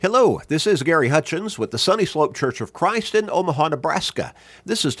Hello, this is Gary Hutchins with the Sunny Slope Church of Christ in Omaha, Nebraska.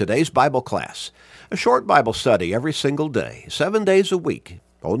 This is today's Bible class, a short Bible study every single day, 7 days a week,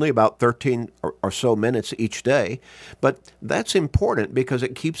 only about 13 or so minutes each day, but that's important because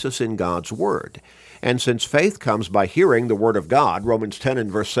it keeps us in God's Word. And since faith comes by hearing the Word of God, Romans 10 and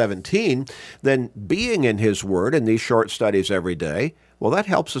verse 17, then being in His Word in these short studies every day, well, that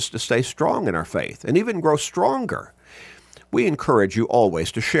helps us to stay strong in our faith and even grow stronger. We encourage you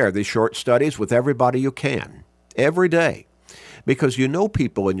always to share these short studies with everybody you can, every day, because you know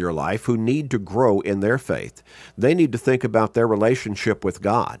people in your life who need to grow in their faith. They need to think about their relationship with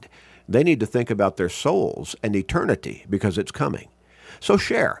God. They need to think about their souls and eternity because it's coming. So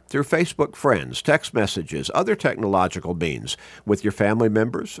share through Facebook friends, text messages, other technological means with your family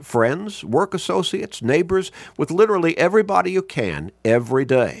members, friends, work associates, neighbors, with literally everybody you can every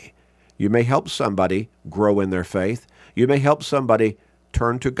day. You may help somebody grow in their faith. You may help somebody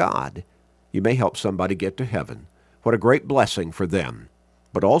turn to God. You may help somebody get to heaven. What a great blessing for them,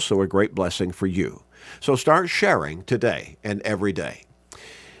 but also a great blessing for you. So start sharing today and every day.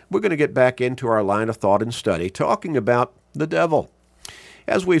 We're going to get back into our line of thought and study, talking about the devil.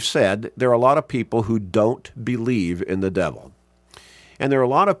 As we've said, there are a lot of people who don't believe in the devil. And there are a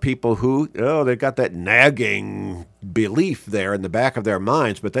lot of people who, they've got that nagging belief there in the back of their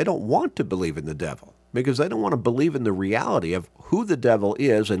minds, but they don't want to believe in the devil because they don't want to believe in the reality of who the devil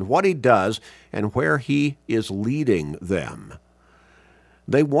is and what he does and where he is leading them.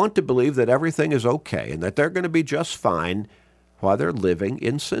 They want to believe that everything is okay and that they're going to be just fine while they're living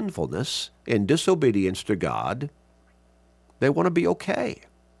in sinfulness, in disobedience to God. They want to be okay.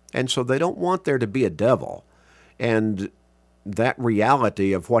 And so they don't want there to be a devil. And that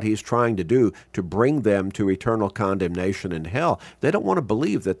reality of what he's trying to do to bring them to eternal condemnation in hell, they don't want to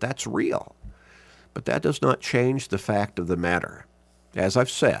believe that that's real. But that does not change the fact of the matter. As I've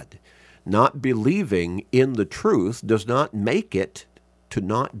said, not believing in the truth does not make it to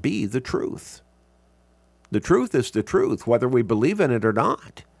not be the truth. The truth is the truth, whether we believe in it or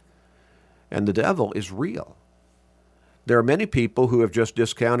not. And the devil is real. There are many people who have just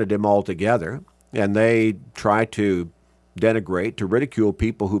discounted him altogether, and they try to denigrate, to ridicule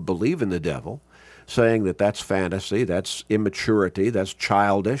people who believe in the devil, saying that that's fantasy, that's immaturity, that's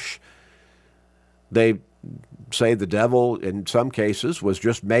childish. They say the devil, in some cases, was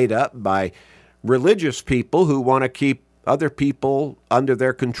just made up by religious people who want to keep other people under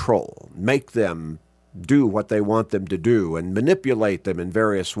their control, make them do what they want them to do, and manipulate them in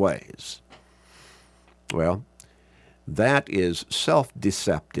various ways. Well, that is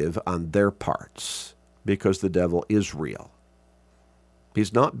self-deceptive on their parts, because the devil is real.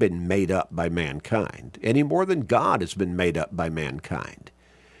 He's not been made up by mankind, any more than God has been made up by mankind.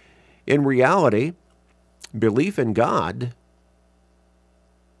 In reality, belief in God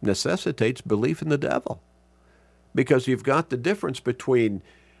necessitates belief in the devil, because you've got the difference between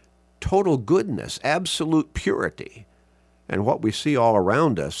total goodness, absolute purity, and what we see all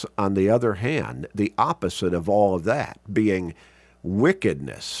around us, on the other hand, the opposite of all of that, being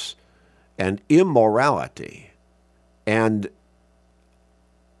wickedness and immorality and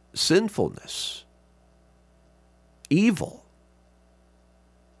sinfulness, evil.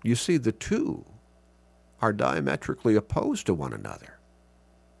 You see, the two are diametrically opposed to one another.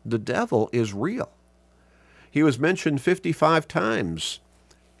 The devil is real. He was mentioned 55 times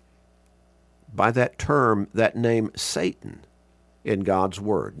by that term, that name Satan, in God's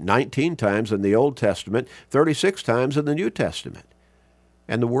Word. 19 times in the Old Testament, 36 times in the New Testament.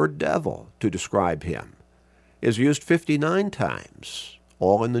 And the word devil to describe him is used 59 times,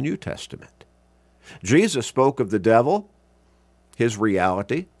 all in the New Testament. Jesus spoke of the devil, his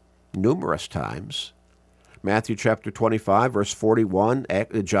reality, numerous times. Matthew chapter 25, verse 41,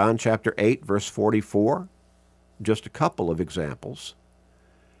 John chapter 8, verse 44, just a couple of examples.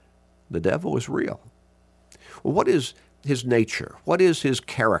 The devil is real. Well, what is his nature? What is his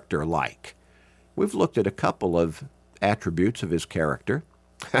character like? We've looked at a couple of attributes of his character.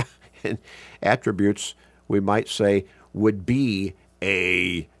 And attributes, we might say, would be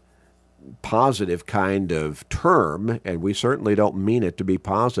a positive kind of term, and we certainly don't mean it to be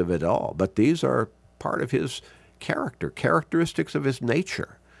positive at all. But these are part of his character, characteristics of his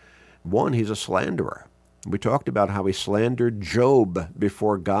nature. One, he's a slanderer. We talked about how he slandered Job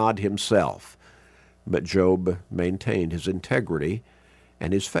before God himself. But Job maintained his integrity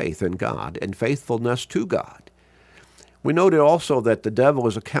and his faith in God and faithfulness to God. We noted also that the devil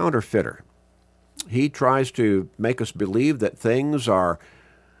is a counterfeiter. He tries to make us believe that things are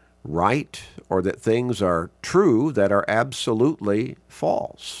right or that things are true that are absolutely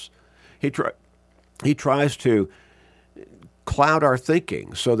false. He tries to cloud our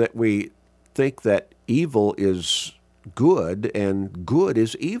thinking so that we think that evil is good and good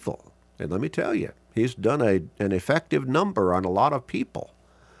is evil. And let me tell you, he's done an effective number on a lot of people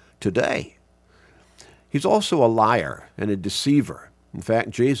today. He's also a liar and a deceiver. In fact,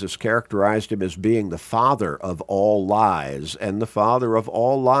 Jesus characterized him as being the father of all lies and the father of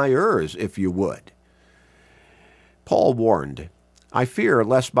all liars, if you would. Paul warned, "I fear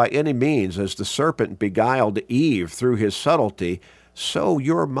lest by any means, as the serpent beguiled Eve through his subtlety, so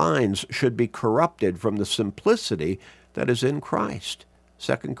your minds should be corrupted from the simplicity that is in Christ."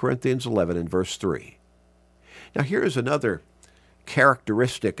 2 Corinthians 11 and verse 3. Now here is another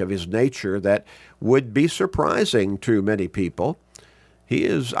characteristic of his nature that would be surprising to many people. He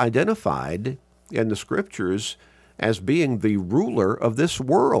is identified in the Scriptures as being the ruler of this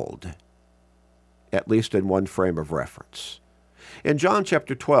world, at least in one frame of reference. In John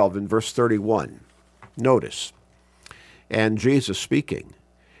chapter 12 and verse 31, notice, and Jesus speaking,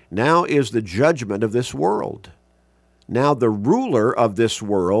 "Now is the judgment of this world. Now the ruler of this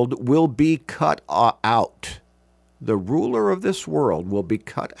world will be cut out." The ruler of this world will be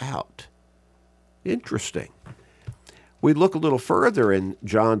cut out. Interesting. We look a little further in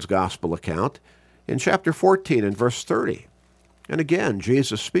John's gospel account in chapter 14 and verse 30. And again,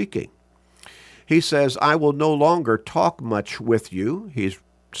 Jesus speaking. He says, "I will no longer talk much with you." He's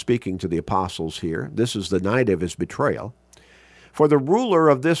speaking to the apostles here. This is the night of his betrayal. "For the ruler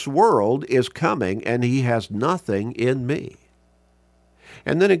of this world is coming, and he has nothing in me."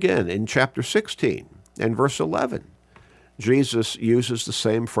 And then again in chapter 16 and verse 11, Jesus uses the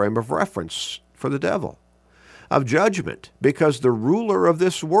same frame of reference for the devil, of judgment, because the ruler of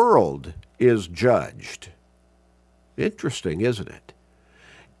this world is judged. Interesting, isn't it?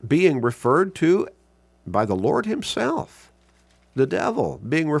 Being referred to by the Lord himself, the devil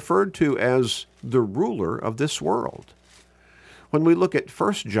being referred to as the ruler of this world. When we look at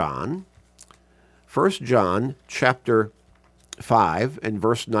 1 John chapter 5 and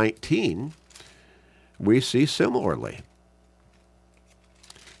verse 19, we see similarly.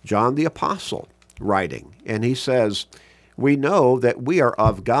 John the Apostle writing, and he says, "We know that we are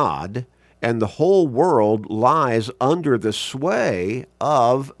of God, and the whole world lies under the sway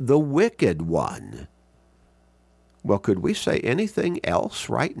of the wicked one." Well, could we say anything else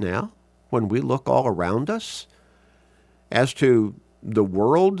right now when we look all around us as to the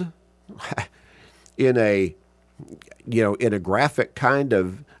world in a graphic kind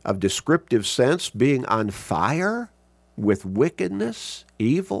of descriptive sense being on fire with wickedness,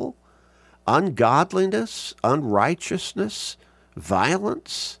 evil, ungodliness, unrighteousness,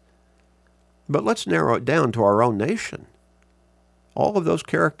 violence? But let's narrow it down to our own nation. All of those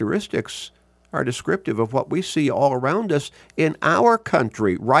characteristics are descriptive of what we see all around us in our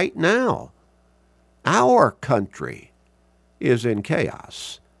country right now. Our country is in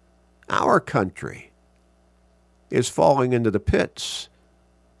chaos. Our country is falling into the pits.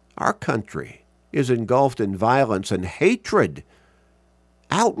 Our country is engulfed in violence and hatred,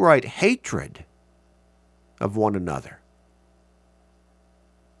 outright hatred of one another.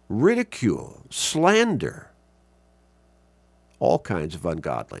 Ridicule, slander, all kinds of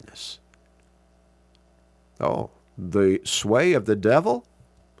ungodliness. Oh, the sway of the devil?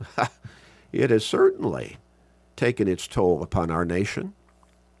 It has certainly taken its toll upon our nation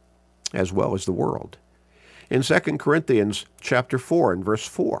as well as the world. In 2 Corinthians chapter 4 and verse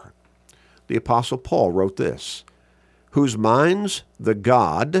 4, the Apostle Paul wrote this, "Whose minds the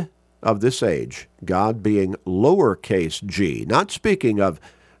God of this age," God being lowercase g, not speaking of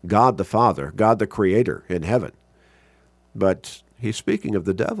God the Father, God the Creator in heaven, but he's speaking of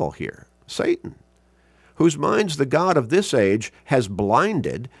the devil here, Satan, "whose minds the God of this age has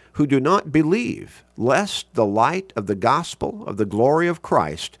blinded, who do not believe, lest the light of the gospel of the glory of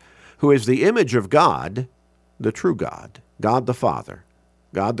Christ, who is the image of God, the true God, God the Father,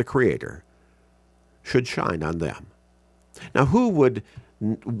 God the Creator, should shine on them." Now, who would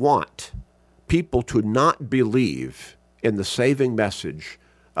want people to not believe in the saving message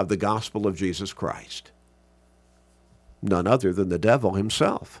of the gospel of Jesus Christ? None other than the devil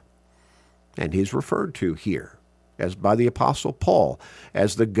himself. And he's referred to here as by the Apostle Paul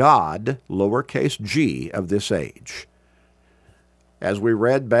as the God, lowercase g, of this age. As we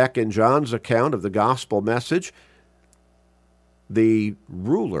read back in John's account of the gospel message, the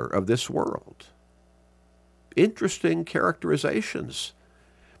ruler of this world. Interesting characterizations.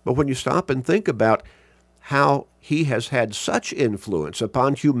 But when you stop and think about how he has had such influence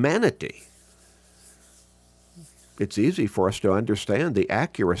upon humanity, it's easy for us to understand the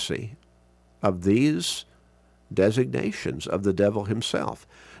accuracy of these designations of the devil himself,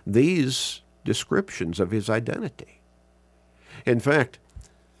 these descriptions of his identity. In fact,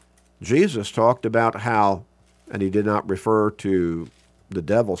 Jesus talked about how, and he did not refer to the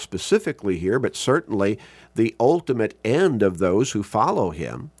devil specifically here, but certainly the ultimate end of those who follow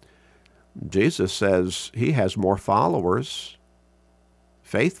him. Jesus says he has more followers,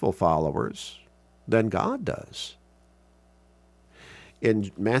 faithful followers, than God does.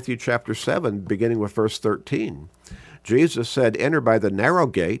 In Matthew chapter 7, beginning with verse 13, Jesus said, "Enter by the narrow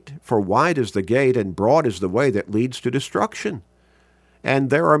gate, for wide is the gate and broad is the way that leads to destruction. And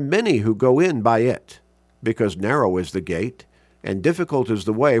there are many who go in by it, because narrow is the gate, and difficult is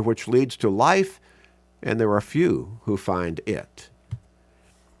the way which leads to life, and there are few who find it."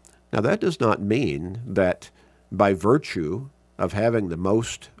 Now that does not mean that by virtue of having the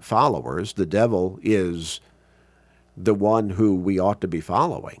most followers, the devil is the one who we ought to be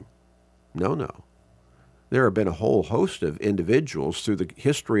following. No, no. There have been a whole host of individuals through the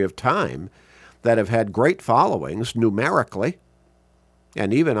history of time that have had great followings numerically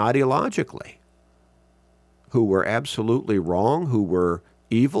and even ideologically, who were absolutely wrong, who were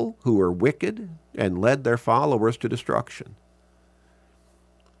evil, who were wicked, and led their followers to destruction.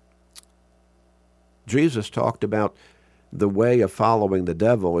 Jesus talked about the way of following the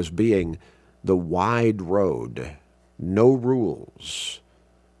devil as being the wide road, no rules,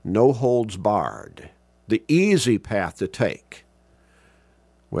 no holds barred, the easy path to take.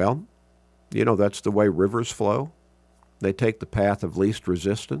 Well, you know, that's the way rivers flow. They take the path of least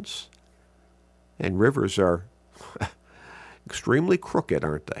resistance. And rivers are extremely crooked,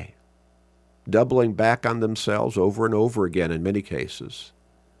 aren't they? Doubling back on themselves over and over again in many cases.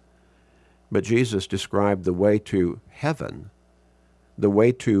 But Jesus described the way to heaven, the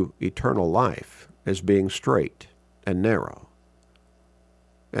way to eternal life, as being straight and narrow.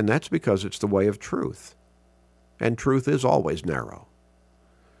 And that's because it's the way of truth. And truth is always narrow.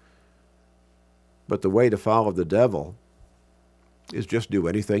 But the way to follow the devil is just do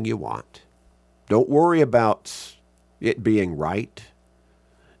anything you want. Don't worry about it being right.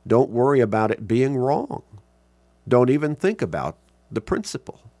 Don't worry about it being wrong. Don't even think about the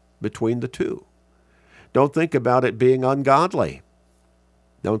principle between the two. Don't think about it being ungodly.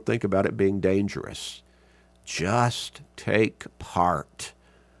 Don't think about it being dangerous. Just take part.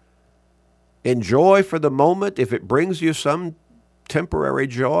 Enjoy for the moment if it brings you some temporary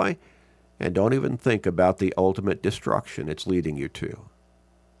joy, and don't even think about the ultimate destruction it's leading you to.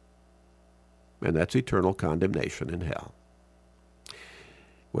 And that's eternal condemnation in hell.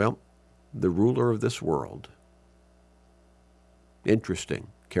 Well, the ruler of this world, interesting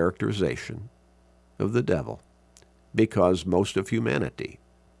characterization of the devil, because most of humanity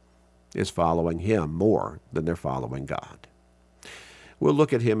is following him more than they're following God. We'll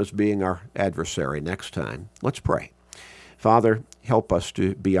look at him as being our adversary next time. Let's pray. Father, help us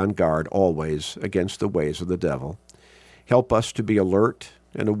to be on guard always against the ways of the devil. Help us to be alert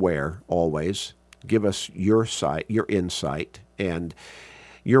and aware always. Give us your sight, your insight, and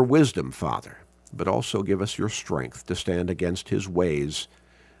your wisdom, Father, but also give us your strength to stand against his ways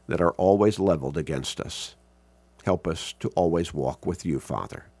that are always leveled against us. Help us to always walk with you,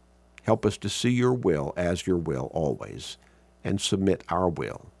 Father. Help us to see your will as your will always, and submit our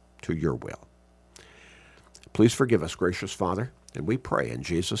will to your will. Please forgive us, gracious Father, and we pray in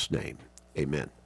Jesus' name. Amen.